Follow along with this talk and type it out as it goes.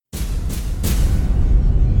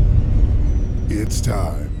It's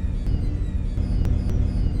time.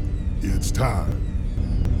 It's time.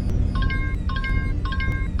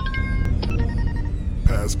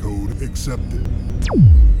 Passcode accepted.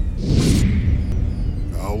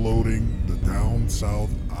 Now loading the Down South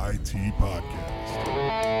IT podcast.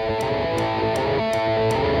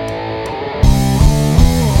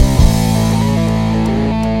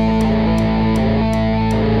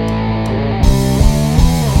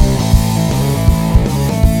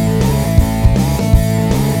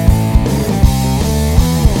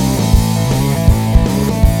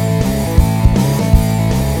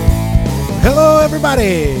 Hello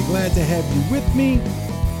everybody, glad to have you with me.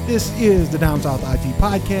 This is the Down South IT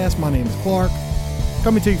Podcast. My name is Clark,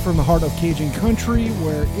 coming to you from the heart of Cajun country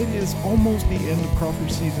where it is almost the end of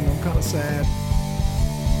crawfish season. I'm kind of sad.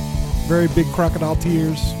 Very big crocodile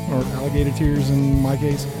tears, or alligator tears in my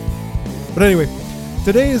case. But anyway,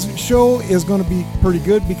 today's show is going to be pretty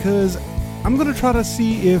good because I'm going to try to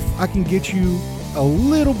see if I can get you a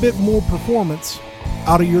little bit more performance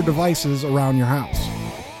out of your devices around your house.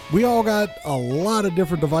 We all got a lot of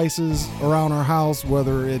different devices around our house,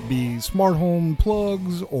 whether it be smart home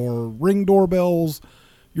plugs or Ring doorbells,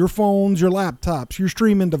 your phones, your laptops, your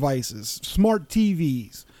streaming devices, smart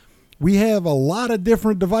TVs. We have a lot of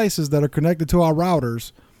different devices that are connected to our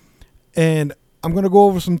routers, and I'm going to go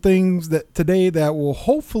over some things that today that will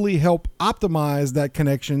hopefully help optimize that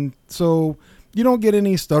connection so you don't get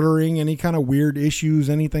any stuttering, any kind of weird issues,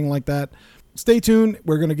 anything like that. Stay tuned.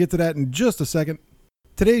 We're going to get to that in just a second.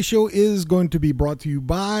 Today's show is going to be brought to you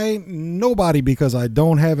by nobody because I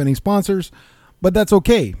don't have any sponsors, but that's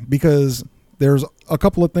okay because there's a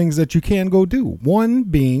couple of things that you can go do. One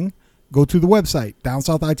being go to the website,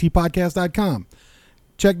 downsouthitpodcast.com.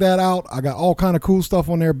 Check that out. I got all kind of cool stuff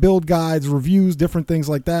on there, build guides, reviews, different things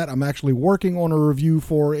like that. I'm actually working on a review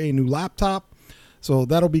for a new laptop, so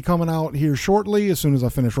that'll be coming out here shortly as soon as I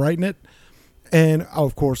finish writing it. And,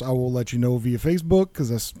 of course, I will let you know via Facebook because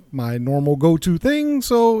that's my normal go-to thing.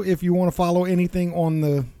 So if you want to follow anything on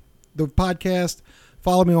the podcast,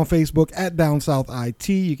 follow me on Facebook at Down South IT.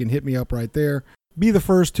 You can hit me up right there. Be the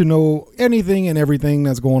first to know anything and everything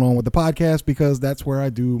that's going on with the podcast because that's where I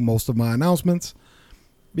do most of my announcements.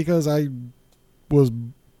 Because I was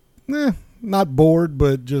not bored,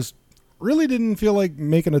 but just really didn't feel like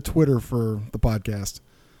making a Twitter for the podcast.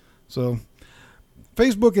 So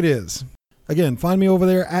Facebook it is. Again, find me over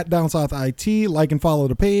there at Down South IT. Like and follow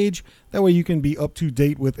the page. That way you can be up to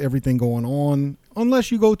date with everything going on,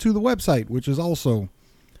 unless you go to the website, which is also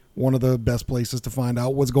one of the best places to find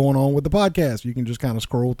out what's going on with the podcast. You can just kind of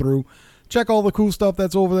scroll through, check all the cool stuff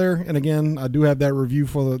that's over there. And again, I do have that review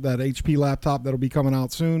for that HP laptop that'll be coming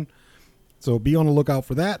out soon. So be on the lookout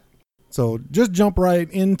for that. So just jump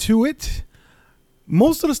right into it.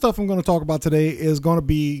 Most of the stuff I'm going to talk about today is going to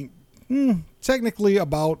be technically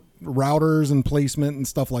about routers and placement and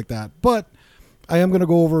stuff like that. But I am going to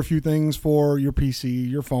go over a few things for your PC,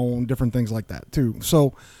 your phone, different things like that too.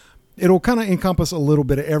 So it'll kind of encompass a little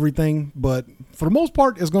bit of everything, but for the most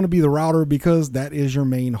part, it's going to be the router because that is your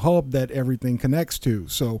main hub that everything connects to.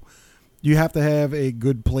 So you have to have a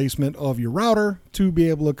good placement of your router to be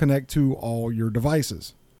able to connect to all your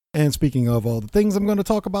devices. And speaking of all the things I'm going to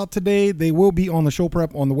talk about today, they will be on the show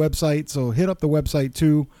prep on the website. So hit up the website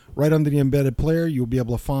too. Right under the embedded player, you'll be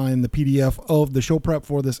able to find the PDF of the show prep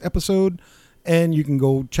for this episode. And you can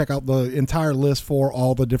go check out the entire list for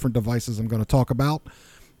all the different devices I'm going to talk about.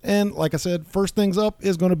 And like I said, first things up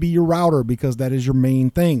is going to be your router because that is your main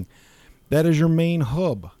thing. That is your main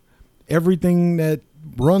hub. Everything that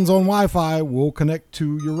runs on Wi-Fi will connect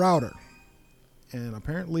to your router. And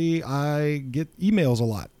apparently I get emails a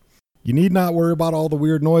lot. You need not worry about all the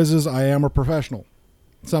weird noises. I am a professional.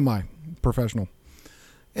 Semi-professional.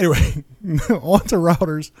 Anyway, on to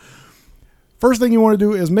routers. First thing you want to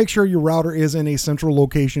do is make sure your router is in a central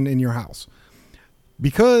location in your house.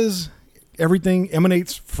 Because everything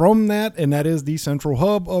emanates from that, and that is the central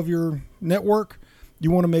hub of your network, you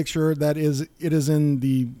want to make sure that it is in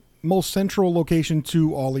the most central location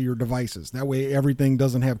to all of your devices. That way everything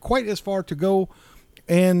doesn't have quite as far to go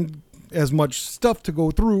and as much stuff to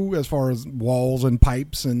go through as far as walls and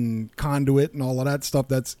pipes and conduit and all of that stuff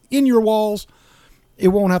that's in your walls. It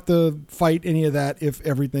won't have to fight any of that if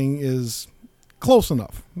everything is close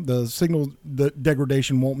enough. The signal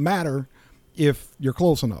degradation won't matter if you're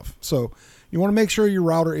close enough. So you want to make sure your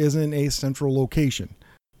router is in a central location.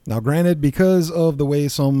 Now, granted, because of the way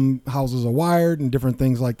some houses are wired and different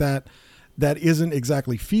things like that, that isn't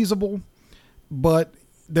exactly feasible, but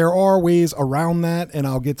there are ways around that, and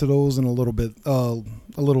I'll get to those in a little bit, a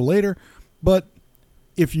little later. But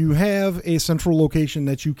if you have a central location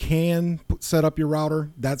that you can set up your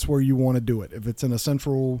router, that's where you want to do it. If it's in a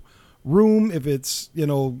central room, if it's, in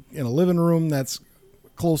a living room that's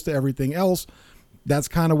close to everything else, that's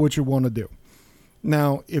kind of what you want to do.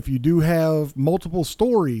 Now, if you do have multiple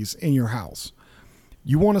stories in your house,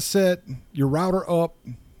 you want to set your router up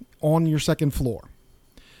on your second floor.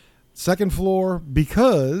 Second floor,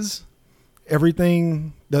 because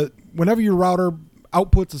whenever your router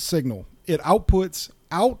outputs a signal, it outputs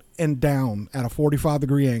out and down at a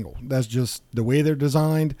 45-degree angle. That's just the way they're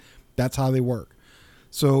designed. That's how they work.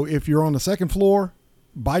 So if you're on the second floor,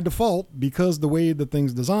 by default, because the way the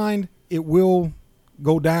thing's designed, it will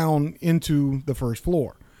go down into the first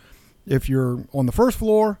floor. If you're on the first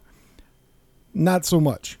floor, not so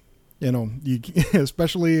much.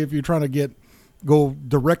 Especially if you're trying to go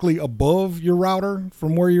directly above your router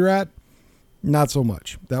from where you're at, not so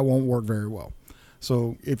much. That won't work very well.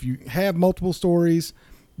 So if you have multiple stories,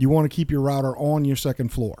 you want to keep your router on your second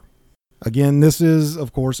floor. Again, this is,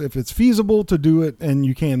 of course, if it's feasible to do it and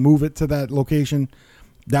you can move it to that location,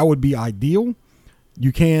 that would be ideal.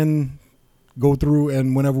 You can go through,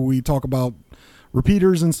 and whenever we talk about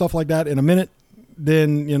repeaters and stuff like that in a minute,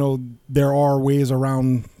 then, there are ways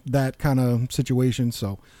around that kind of situation.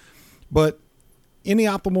 So, but any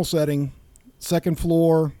optimal setting, second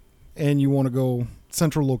floor, and you want to go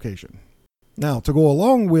central location. Now, to go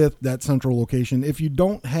along with that central location, if you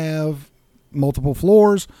don't have multiple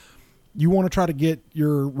floors, you want to try to get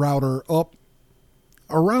your router up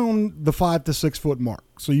around the 5 to 6 foot mark.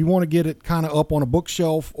 So you want to get it kind of up on a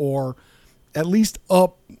bookshelf, or at least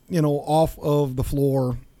up, off of the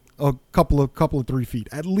floor a couple of 3 feet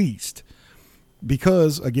at least,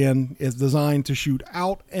 because again, it's designed to shoot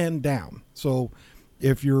out and down. So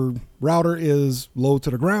if your router is low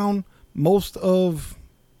to the ground, most of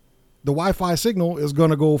the Wi-Fi signal is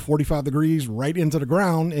going to go 45 degrees right into the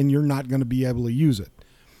ground, and you're not going to be able to use it.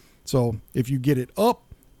 So if you get it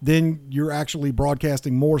up, then you're actually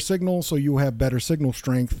broadcasting more signal, so you'll have better signal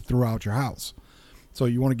strength throughout your house. So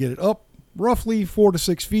you want to get it up roughly 4 to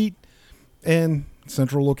 6 feet, and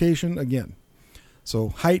central location again. So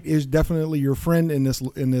height is definitely your friend in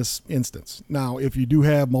this instance. Now, if you do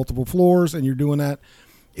have multiple floors and you're doing that,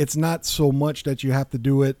 it's not so much that you have to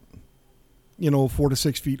do it, 4 to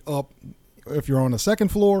 6 feet up. If you're on the second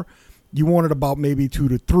floor, you want it about maybe 2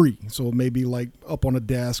 to 3. So maybe like up on a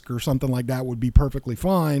desk or something like that would be perfectly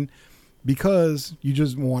fine, because you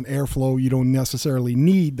just want airflow. You don't necessarily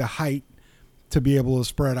need the height to be able to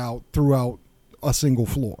spread out throughout a single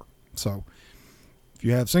floor. So if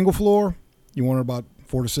you have single floor, you want it about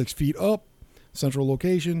 4 to 6 feet up, central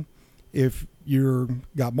location. If you're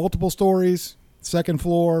got multiple stories, second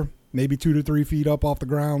floor, maybe 2 to 3 feet up off the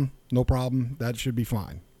ground, no problem. That should be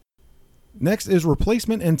fine. Next is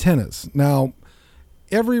replacement antennas. Now,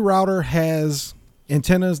 every router has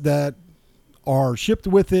antennas that are shipped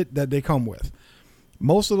with it that they come with.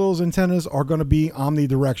 Most of those antennas are going to be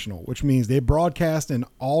omnidirectional, which means they broadcast in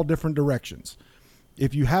all different directions.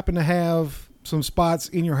 If you happen to have some spots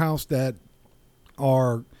in your house that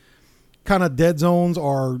are kind of dead zones,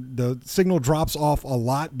 or the signal drops off a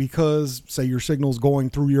lot because, say, your signal's going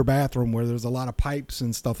through your bathroom where there's a lot of pipes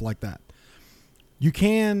and stuff like that, you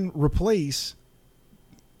can replace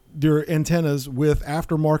your antennas with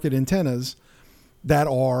aftermarket antennas that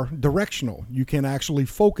are directional. You can actually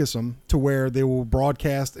focus them to where they will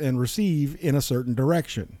broadcast and receive in a certain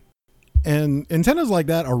direction. And antennas like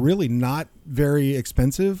that are really not very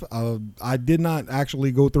expensive. I did not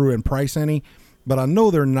actually go through and price any, but I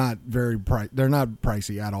know they're not they're not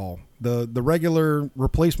pricey at all. The regular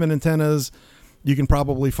replacement antennas you can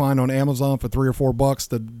probably find on Amazon for $3 or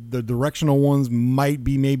 $4. The directional ones might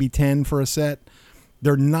be maybe 10 for a set.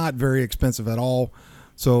 They're not very expensive at all.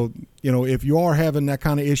 So, if you are having that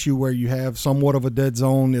kind of issue where you have somewhat of a dead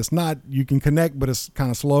zone, you can connect, but it's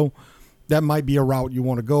kind of slow. That might be a route you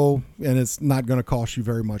want to go, and it's not going to cost you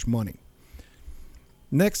very much money.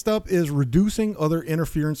 Next up is reducing other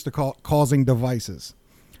interference to causing devices.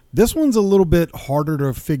 This one's a little bit harder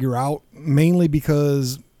to figure out, mainly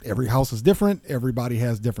because every house is different. Everybody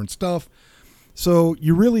has different stuff. So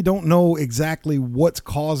you really don't know exactly what's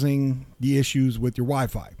causing the issues with your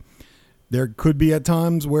Wi-Fi. There could be at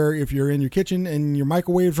times where if you're in your kitchen and your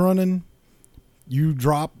microwave's running, you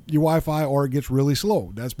drop your Wi-Fi or it gets really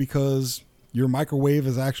slow. That's because your microwave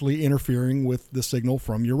is actually interfering with the signal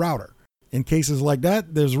from your router. In cases like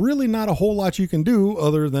that, there's really not a whole lot you can do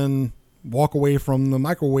other than walk away from the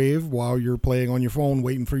microwave while you're playing on your phone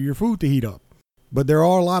waiting for your food to heat up. But there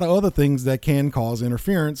are a lot of other things that can cause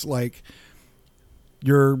interference, like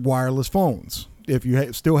your wireless phones. If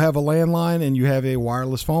you still have a landline and you have a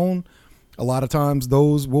wireless phone, A lot of times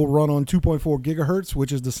those will run on 2.4 gigahertz,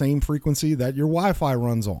 which is the same frequency that your Wi-Fi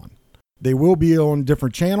runs on. They will be on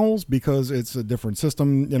different channels because it's a different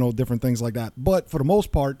system, different things like that. But for the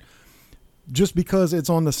most part, just because it's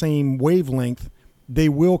on the same wavelength, they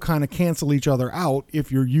will kind of cancel each other out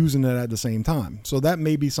if you're using it at the same time. So that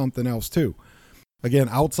may be something else too. Again,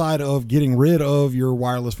 outside of getting rid of your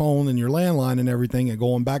wireless phone and your landline and everything and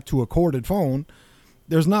going back to a corded phone,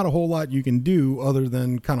 there's not a whole lot you can do other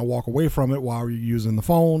than kind of walk away from it while you're using the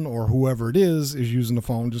phone, or whoever it is using the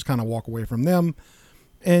phone, just kind of walk away from them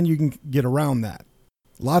and you can get around that.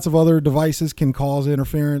 Lots of other devices can cause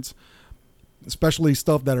interference, especially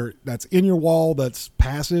stuff that's in your wall that's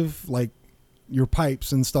passive, like your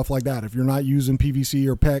pipes and stuff like that. If you're not using PVC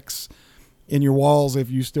or PEX in your walls,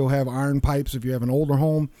 if you still have iron pipes, if you have an older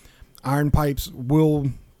home, iron pipes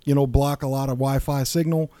will, block a lot of Wi-Fi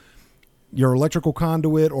signal. Your electrical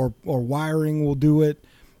conduit or wiring will do it.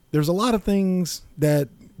 There's a lot of things that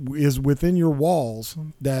is within your walls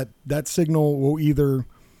that signal will either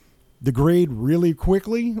degrade really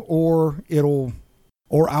quickly or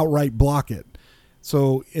outright block it.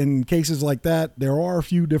 So in cases like that, there are a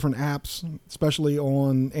few different apps, especially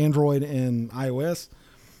on Android and iOS.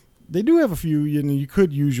 They do have a few, you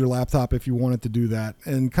could use your laptop if you wanted to do that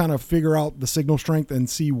and kind of figure out the signal strength and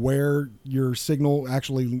see where your signal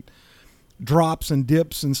actually drops and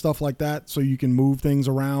dips and stuff like that. So you can move things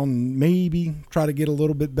around and maybe try to get a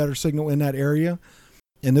little bit better signal in that area.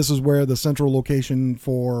 And this is where the central location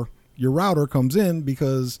for your router comes in,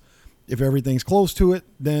 because if everything's close to it,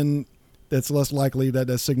 then it's less likely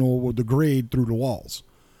that signal will degrade through the walls.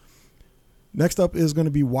 Next up is going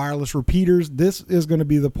to be wireless repeaters. This is going to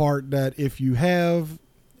be the part that if you have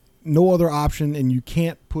no other option and you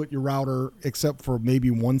can't put your router except for maybe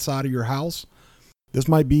one side of your house, this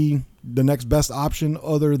might be the next best option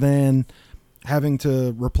other than having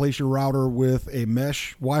to replace your router with a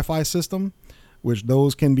mesh Wi-Fi system, which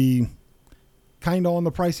those can be kind of on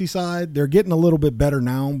the pricey side. They're getting a little bit better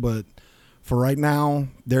now, but for right now,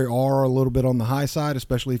 they are a little bit on the high side,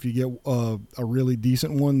 especially if you get a really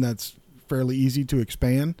decent one that's fairly easy to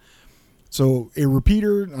expand. So a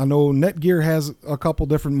repeater, I know Netgear has a couple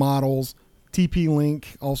different models.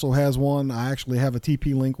 TP-Link also has one. I actually have a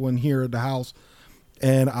TP-Link one here at the house.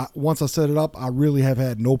 And once I set it up, I really have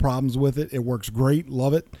had no problems with it. It works great.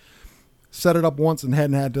 Love it. Set it up once and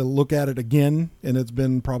hadn't had to look at it again. And it's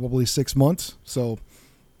been probably 6 months. So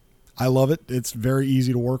I love it. It's very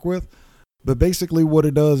easy to work with. But basically what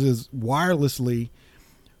it does is wirelessly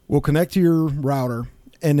will connect to your router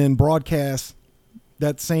and then broadcast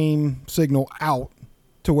that same signal out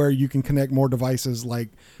to where you can connect more devices. Like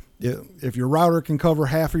if your router can cover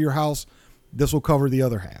half of your house, this will cover the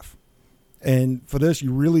other half. And for this,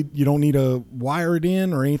 you don't need to wire it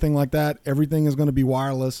in or anything like that. Everything is going to be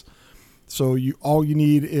wireless. So all you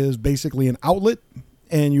need is basically an outlet,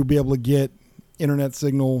 and you'll be able to get internet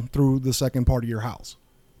signal through the second part of your house.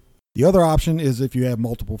 The other option is if you have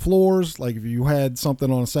multiple floors, like if you had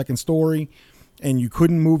something on a second story and you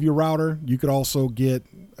couldn't move your router, you could also get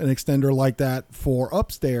an extender like that for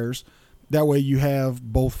upstairs. That way you have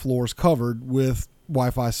both floors covered with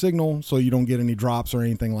Wi-Fi signal, so you don't get any drops or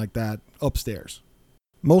anything like that upstairs.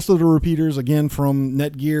 Most of the repeaters, again, from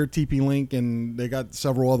Netgear, TP-Link, and they got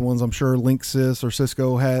several other ones. I'm sure Linksys or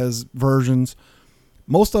Cisco has versions.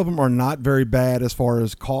 Most of them are not very bad as far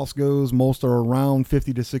as cost goes. Most are around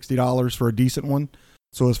 $50 to $60 for a decent one.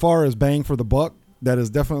 So as far as bang for the buck, that is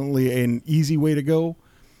definitely an easy way to go.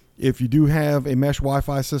 If you do have a mesh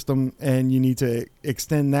Wi-Fi system and you need to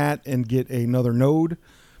extend that and get another node,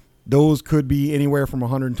 those could be anywhere from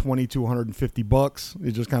 $120 to $150.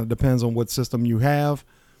 It just kind of depends on what system you have.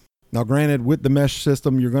 Now, granted, with the mesh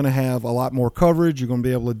system, you're going to have a lot more coverage. You're going to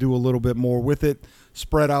be able to do a little bit more with it,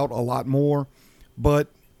 spread out a lot more. But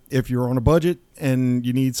if you're on a budget and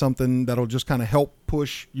you need something that'll just kind of help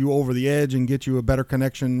push you over the edge and get you a better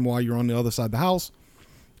connection while you're on the other side of the house,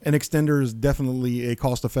 an extender is definitely a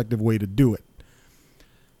cost-effective way to do it.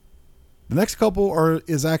 The next couple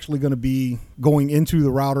is actually going to be going into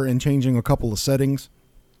the router and changing a couple of settings.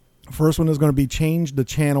 First one is going to be change the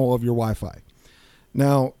channel of your Wi-Fi.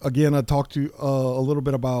 Now, again, I talked to a little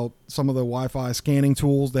bit about some of the Wi-Fi scanning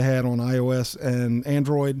tools they had on iOS and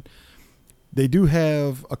Android. They do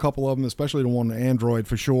have a couple of them, especially the one on Android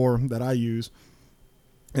for sure that I use.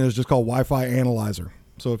 And it's just called Wi-Fi Analyzer.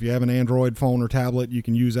 So if you have an Android phone or tablet, you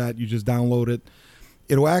can use that. You just download it.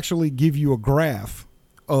 It'll actually give you a graph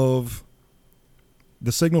of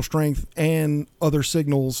the signal strength and other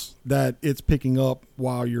signals that it's picking up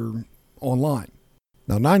while you're online.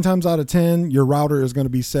 Now, 9 times out of 10, your router is going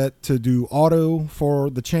to be set to do auto for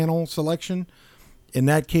the channel selection. In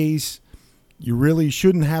that case, You really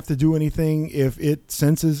shouldn't have to do anything if it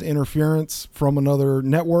senses interference from another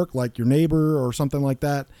network, like your neighbor or something like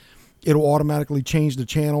that. It'll automatically change the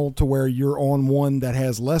channel to where you're on one that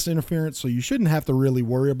has less interference, so you shouldn't have to really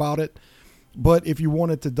worry about it. But if you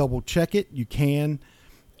wanted to double check it, you can.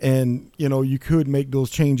 And, you could make those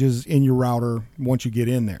changes in your router once you get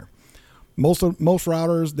in there. Most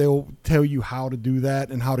routers, they'll tell you how to do that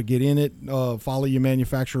and how to get in it. Follow your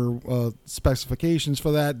manufacturer specifications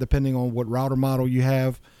for that, depending on what router model you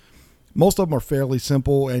have. Most of them are fairly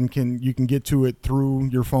simple, and you can get to it through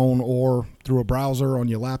your phone or through a browser on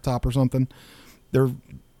your laptop or something. They're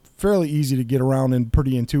fairly easy to get around and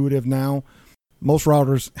pretty intuitive now. Most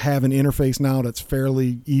routers have an interface now that's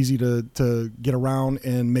fairly easy to get around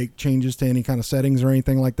and make changes to any kind of settings or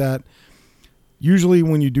anything like that. Usually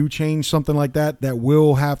when you do change something like that,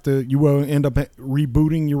 you will end up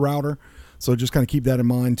rebooting your router. So just kind of keep that in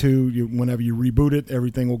mind too. Whenever you reboot it,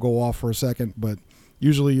 everything will go off for a second, but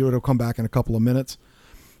usually it'll come back in a couple of minutes.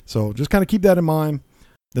 So just kind of keep that in mind.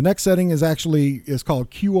 The next setting is called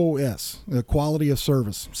QoS, the quality of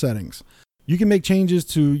service settings. You can make changes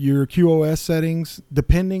to your QoS settings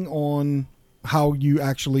depending on how you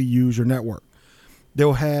actually use your network.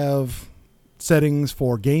 They'll have settings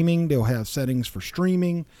for gaming. They'll have settings for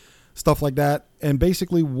streaming, stuff like that. And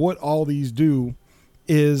basically what all these do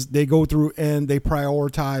is they go through and they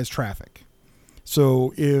prioritize traffic.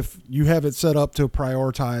 So if you have it set up to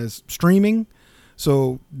prioritize streaming,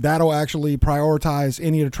 so that'll actually prioritize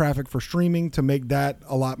any of the traffic for streaming to make that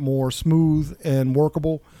a lot more smooth and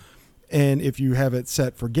workable. And if you have it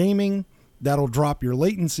set for gaming, that'll drop your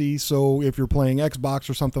latency. So if you're playing Xbox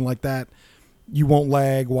or something like that, you won't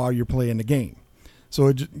lag while you're playing the game. So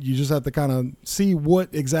you just have to kind of see what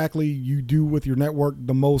exactly you do with your network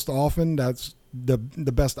the most often. That's the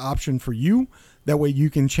best option for you. That way you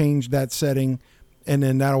can change that setting, and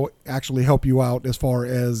then that'll actually help you out as far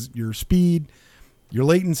as your speed, your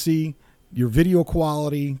latency, your video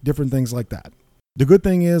quality, different things like that. The good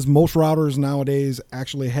thing is most routers nowadays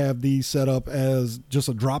actually have these set up as just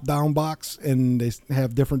a drop-down box, and they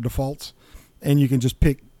have different defaults, and you can just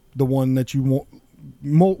pick the one that you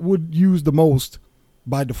would use the most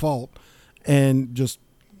by default and just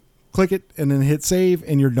click it and then hit save,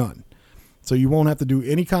 and you're done. So you won't have to do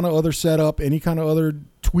any kind of other setup, any kind of other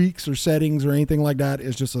tweaks or settings or anything like that.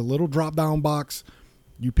 It's just a little drop-down box.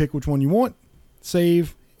 You pick which one you want,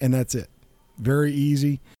 save, and that's it. Very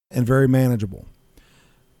easy and very manageable.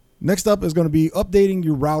 Next up is going to be updating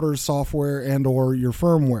your router's software and or your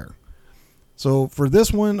firmware. So for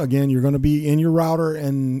this one, again, you're going to be in your router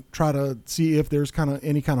and try to see if there's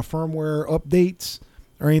any kind of firmware updates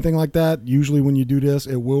or anything like that. Usually when you do this,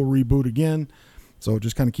 it will reboot again. So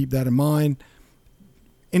just kind of keep that in mind.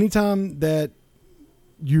 Anytime that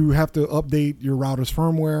you have to update your router's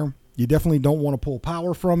firmware, you definitely don't want to pull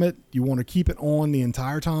power from it. You want to keep it on the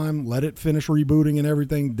entire time, let it finish rebooting and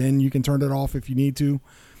everything. Then you can turn it off if you need to.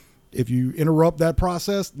 If you interrupt that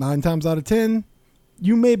process, 9 times out of 10,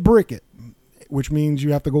 you may brick it, which means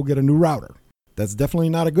you have to go get a new router. That's definitely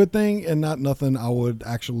not a good thing and not nothing I would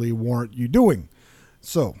actually warrant you doing.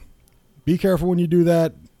 So be careful when you do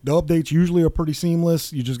that. The updates usually are pretty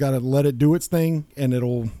seamless. You just got to let it do its thing and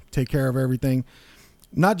it'll take care of everything.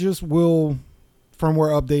 Not just will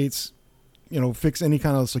firmware updates, fix any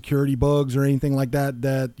kind of security bugs or anything like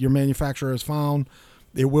that your manufacturer has found.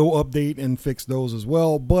 It will update and fix those as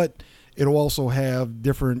well, but it'll also have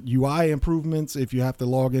different UI improvements. If you have to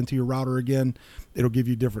log into your router again, it'll give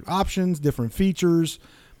you different options, different features.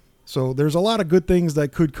 So there's a lot of good things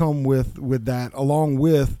that could come with that, along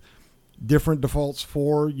with different defaults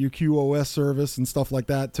for your QoS service and stuff like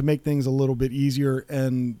that to make things a little bit easier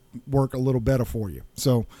and work a little better for you.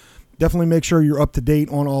 So definitely make sure you're up to date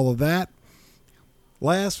on all of that.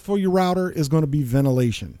 Last for your router is going to be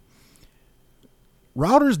ventilation.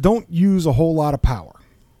 Routers don't use a whole lot of power.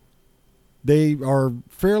 They are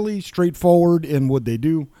fairly straightforward in what they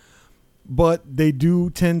do, but they do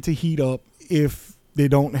tend to heat up if they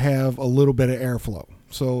don't have a little bit of airflow.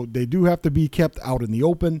 So they do have to be kept out in the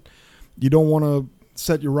open. You don't want to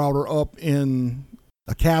set your router up in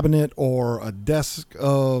a cabinet or a desk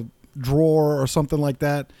drawer or something like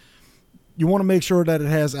that. You want to make sure that it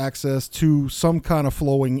has access to some kind of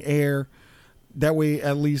flowing air. That way,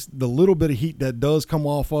 at least the little bit of heat that does come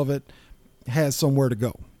off of it has somewhere to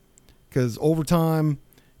go. Because over time,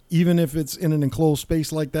 even if it's in an enclosed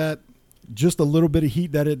space like that, just a little bit of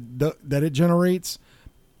heat that it generates,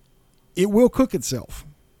 it will cook itself.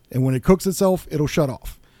 And when it cooks itself, it'll shut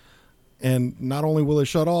off. And not only will it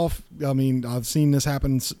shut off, I mean, I've seen this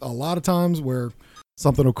happen a lot of times where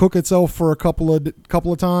Something will cook itself for a couple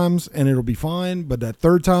of times and it'll be fine, but that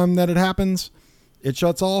third time that it happens, it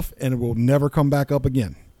shuts off and it will never come back up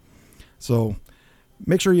again. So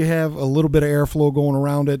make sure you have a little bit of airflow going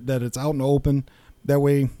around it, that it's out in the open. That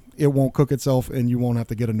way it won't cook itself and you won't have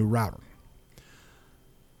to get a new router.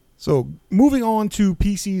 So moving on to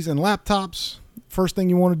PCs and laptops, first thing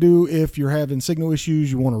you want to do if you're having signal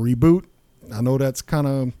issues, you want to reboot. I know that's kind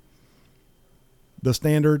of the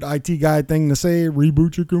standard IT guy thing to say,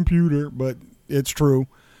 reboot your computer, but it's true.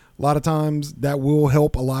 A lot of times that will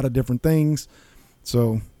help a lot of different things.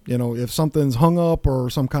 So, if something's hung up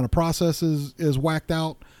or some kind of process is whacked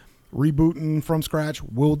out, rebooting from scratch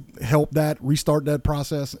will help that, restart that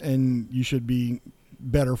process, and you should be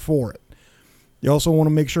better for it. You also want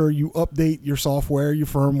to make sure you update your software, your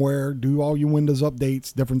firmware, do all your Windows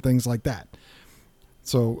updates, different things like that.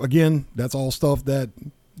 So again, that's all stuff that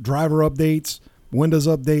driver updates, Windows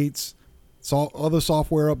updates, other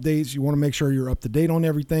software updates. You want to make sure you're up to date on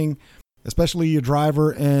everything, especially your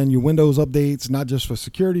driver and your Windows updates, not just for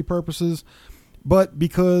security purposes, but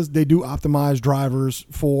because they do optimize drivers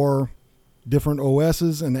for different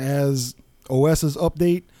OSs. And as OSs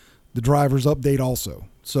update, the drivers update also.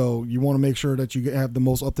 So you want to make sure that you have the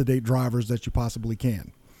most up-to-date drivers that you possibly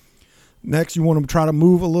can. Next, you want to try to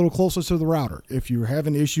move a little closer to the router. If you're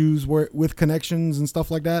having issues with connections and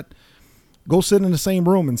stuff like that, go sit in the same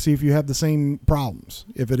room and see if you have the same problems.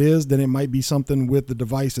 If it is, then it might be something with the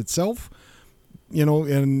device itself,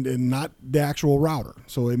 and not the actual router.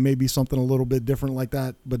 So it may be something a little bit different like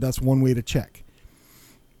that, but that's one way to check.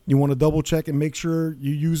 You want to double check and make sure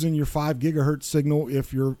you're using your 5 gigahertz signal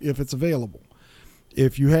if it's available.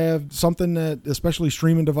 If you have something that, especially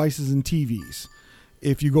streaming devices and TVs,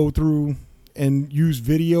 if you go through and use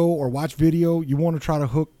video or watch video, you want to try to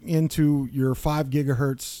hook into your 5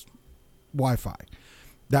 gigahertz Wi-Fi.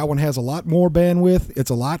 That one has a lot more bandwidth. It's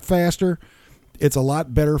a lot faster. It's a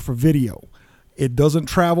lot better for video. It doesn't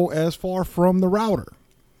travel as far from the router.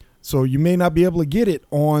 So you may not be able to get it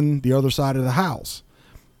on the other side of the house.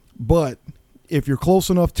 But if you're close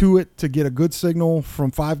enough to it to get a good signal from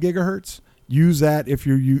 5 gigahertz, use that if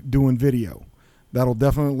you're doing video. That'll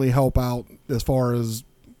definitely help out as far as,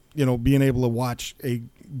 being able to watch a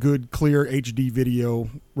good, clear HD video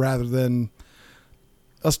rather than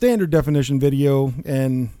a standard definition video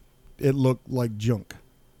and it looked like junk.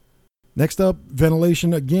 Next up,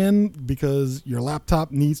 ventilation again, because your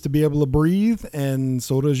laptop needs to be able to breathe, and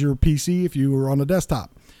so does your PC if you are on a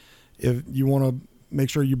desktop. If you want to make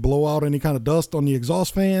sure you blow out any kind of dust on the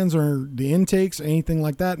exhaust fans or the intakes, anything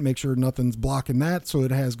like that, make sure nothing's blocking that so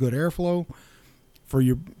it has good airflow. For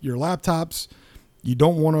your laptops, you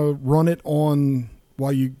don't want to run it on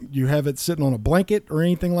while you have it sitting on a blanket or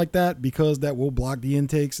anything like that, because that will block the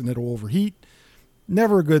intakes and it'll overheat.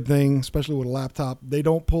 Never a good thing, especially with a laptop. They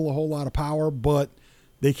don't pull a whole lot of power, but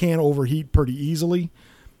they can overheat pretty easily.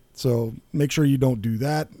 So make sure you don't do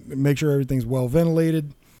that. Make sure everything's well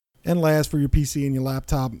ventilated. And last, for your PC and your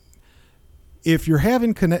laptop, if you're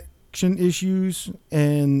having connection issues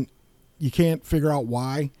and you can't figure out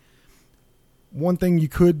why, one thing you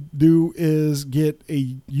could do is get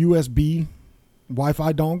a USB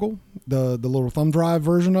Wi-Fi dongle, the little thumb drive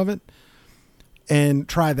version of it, and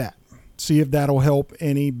try that. See if that'll help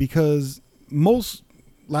any, because most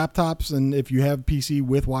laptops, and if you have PC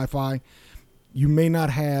with Wi-Fi, you may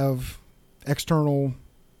not have external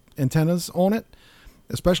antennas on it.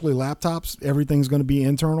 Especially laptops, everything's going to be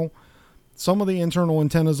internal. Some of the internal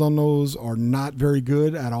antennas on those are not very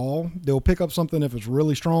good at all. They'll pick up something if it's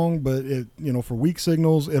really strong, but for weak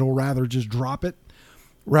signals, it'll rather just drop it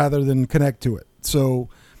rather than connect to it. So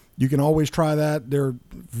you can always try that. They're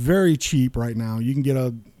very cheap right now. You can get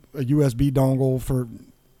a USB dongle for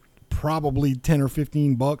probably 10 or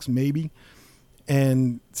 15 bucks maybe,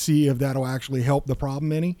 and see if that'll actually help the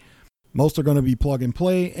problem any. Most are going to be plug and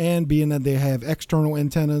play, and being that they have external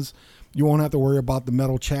antennas, you won't have to worry about the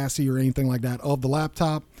metal chassis or anything like that of the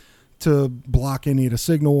laptop to block any of the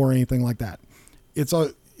signal or anything like that. It's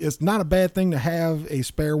not a bad thing to have a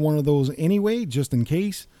spare one of those anyway, just in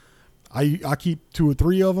case. I keep 2 or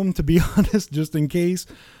 3 of them, to be honest, just in case.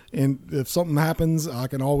 And if something happens, I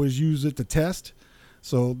can always use it to test.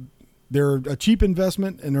 So they're a cheap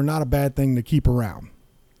investment, and they're not a bad thing to keep around.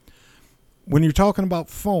 When you're talking about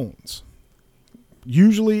phones,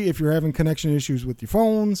 usually if you're having connection issues with your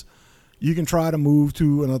phones, you can try to move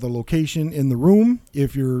to another location in the room.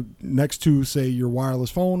 If you're next to, say, your wireless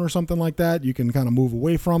phone or something like that, you can kind of move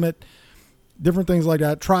away from it. Different things like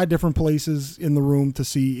that. Try different places in the room to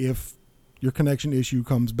see if your connection issue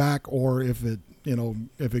comes back or if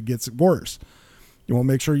it gets worse. You want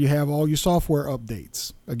to make sure you have all your software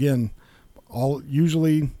updates. Again,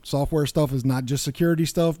 Usually software stuff is not just security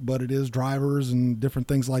stuff, but it is drivers and different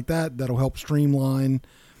things like that that'll help streamline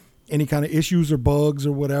any kind of issues or bugs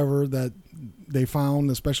or whatever that they found,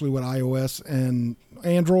 especially with iOS and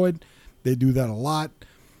Android. They do that a lot.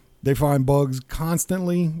 They find bugs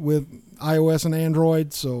constantly with iOS and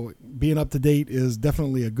Android, so being up to date is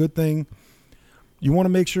definitely a good thing. You want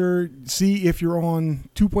to make sure, see if you're on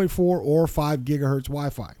 2.4 or 5 gigahertz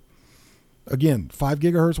Wi-Fi. Again, 5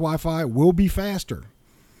 gigahertz Wi-Fi will be faster,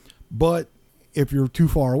 but if you're too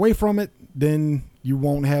far away from it, then you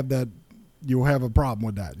won't have that. You'll have a problem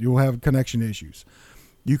with that. You'll have connection issues.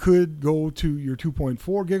 You could go to your 2.4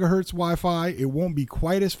 gigahertz Wi-Fi. It won't be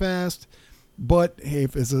quite as fast, but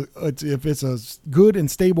if it's a good and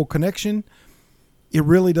stable connection, it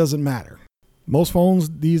really doesn't matter. Most phones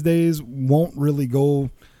these days won't really go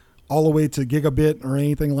all the way to gigabit or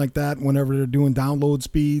anything like that whenever they're doing download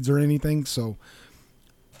speeds or anything. So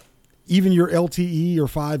even your LTE or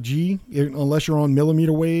 5G, unless you're on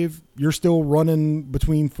millimeter wave, you're still running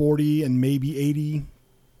between 40 and maybe 80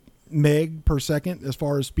 meg per second as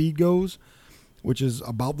far as speed goes, which is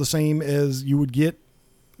about the same as you would get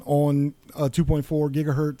on a 2.4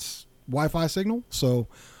 gigahertz Wi-Fi signal. So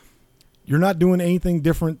you're not doing anything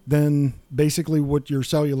different than basically what your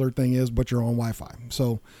cellular thing is, but you're on Wi-Fi.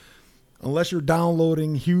 So unless you're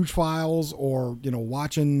downloading huge files or,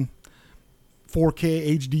 watching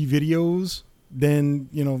 4K HD videos, then,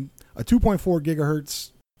 a 2.4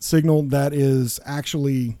 gigahertz signal that is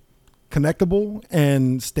actually connectable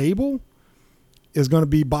and stable is going to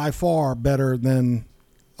be by far better than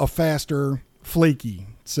a faster, flaky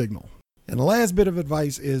signal. And the last bit of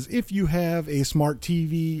advice is if you have a smart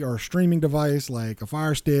TV or streaming device like a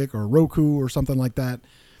Fire Stick or Roku or something like that,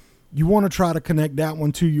 you want to try to connect that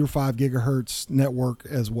one to your 5 gigahertz network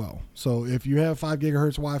as well. So if you have 5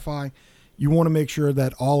 gigahertz Wi-Fi, you want to make sure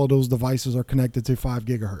that all of those devices are connected to 5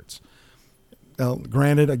 gigahertz. Now,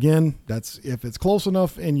 granted, again, that's if it's close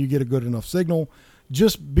enough and you get a good enough signal,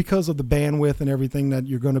 just because of the bandwidth and everything that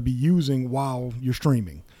you're going to be using while you're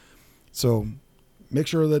streaming. So make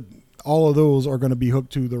sure that all of those are going to be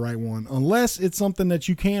hooked to the right one, unless it's something that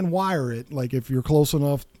you can wire it. Like if you're close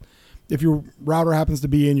enough, if your router happens to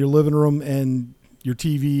be in your living room and your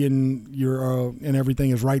TV and your and everything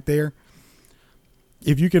is right there,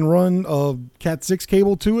 if you can run a Cat6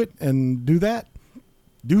 cable to it and do that.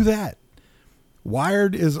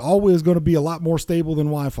 Wired is always going to be a lot more stable than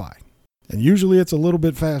Wi-Fi, and usually it's a little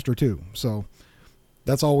bit faster too. So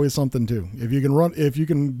that's always something too. If you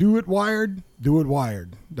can do it wired, do it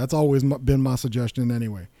wired. That's always been my suggestion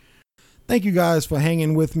anyway. Thank you guys for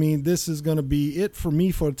hanging with me. This is going to be it for me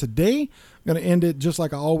for today. I'm going to end it just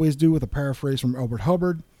like I always do with a paraphrase from Albert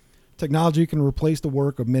Hubbard. Technology can replace the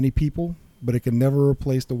work of many people, but it can never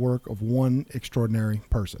replace the work of one extraordinary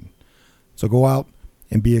person. So go out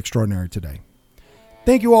and be extraordinary today.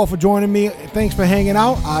 Thank you all for joining me. Thanks for hanging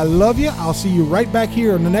out. I love you. I'll see you right back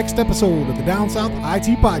here in the next episode of the Down South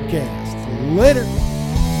IT Podcast. Later.